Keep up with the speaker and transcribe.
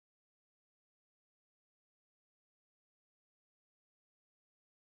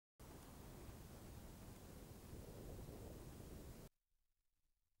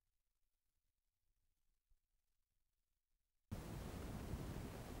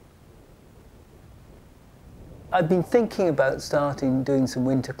I've been thinking about starting doing some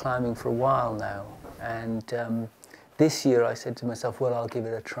winter climbing for a while now, and this year I said to myself, well, I'll give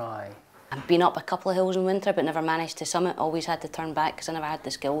it a try. I've been up a couple of hills in winter but never managed to summit, always had to turn back because I never had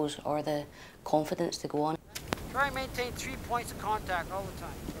the skills or the confidence to go on. Try and maintain 3 points of contact all the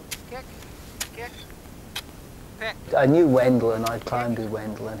time. So kick, kick, pick. I knew Wendell and I'd climbed with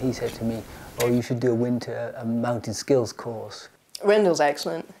Wendell, and he said to me, oh, you should do a mountain skills course. Wendell's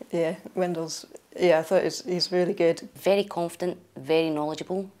excellent, yeah. I thought he's really good. Very confident, very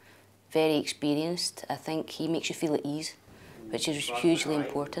knowledgeable, very experienced. I think he makes you feel at ease, which is hugely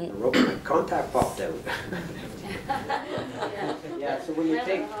important. Contact popped out. Yeah, so when you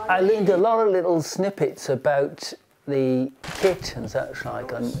take... I learned a lot of little snippets about the kit and such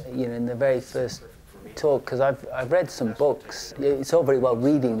like on, in the very first talk, because I've read some books. It's all very well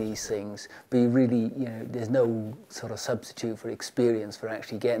reading these things, but you really, there's no sort of substitute for experience for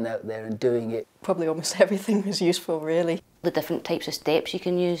actually getting out there and doing it. Probably almost everything was useful, really. The different types of steps you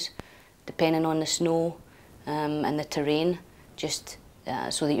can use, depending on the snow and the terrain, just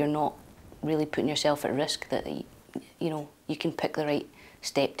so that you're not really putting yourself at risk, that you can pick the right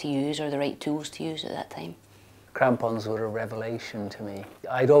step to use or the right tools to use at that time. Crampons were a revelation to me.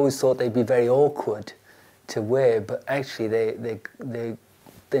 I'd always thought they'd be very awkward to wear, but actually they're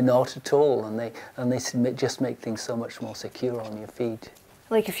not at all, and they just make things so much more secure on your feet.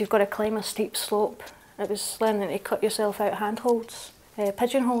 Like if you've got to climb a steep slope, it was learning to cut yourself out handholds,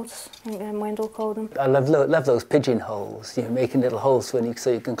 pigeonholes, I think Wendell called them. I love those pigeonholes, making little holes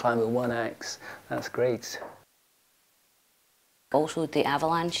so you can climb with one axe. That's great. Also the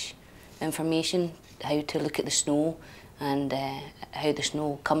avalanche information, how to look at the snow and how the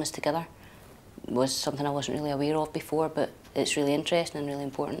snow comes together, was something I wasn't really aware of before, but it's really interesting and really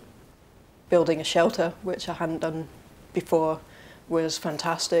important. Building a shelter, which I hadn't done before, was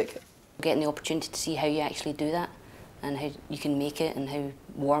fantastic. Getting the opportunity to see how you actually do that and how you can make it and how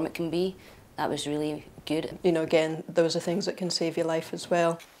warm it can be, that was really good. Again, those are things that can save your life as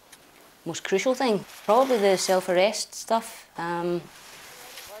well. Most crucial thing, probably the self-arrest stuff.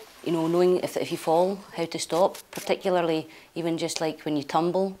 Knowing if you fall, how to stop, particularly even just like when you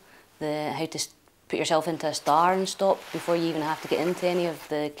tumble, how to put yourself into a star and stop before you even have to get into any of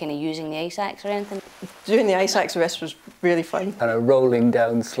the kind of using the ice axe or anything. Doing the ice axe arrest was really fun. Kind of rolling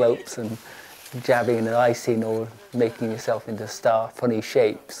down slopes and jabbing in the icing or making yourself into star funny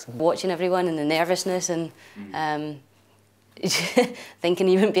shapes. Watching everyone and the nervousness and thinking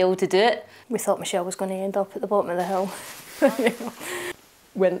you wouldn't be able to do it. We thought Michelle was going to end up at the bottom of the hill.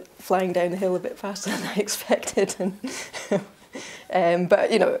 Went flying down the hill a bit faster than I expected, but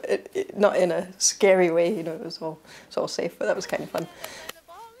not in a scary way. It was all safe, but that was kind of fun.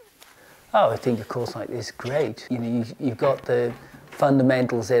 Oh, I think a course like this is great. You've got the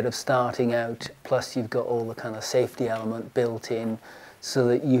fundamentals there of starting out, plus you've got all the kind of safety element built in, so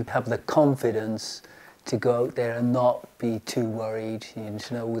that you have the confidence to go out there and not be too worried.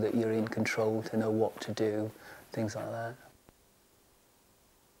 To know that you're in control, to know what to do, things like that.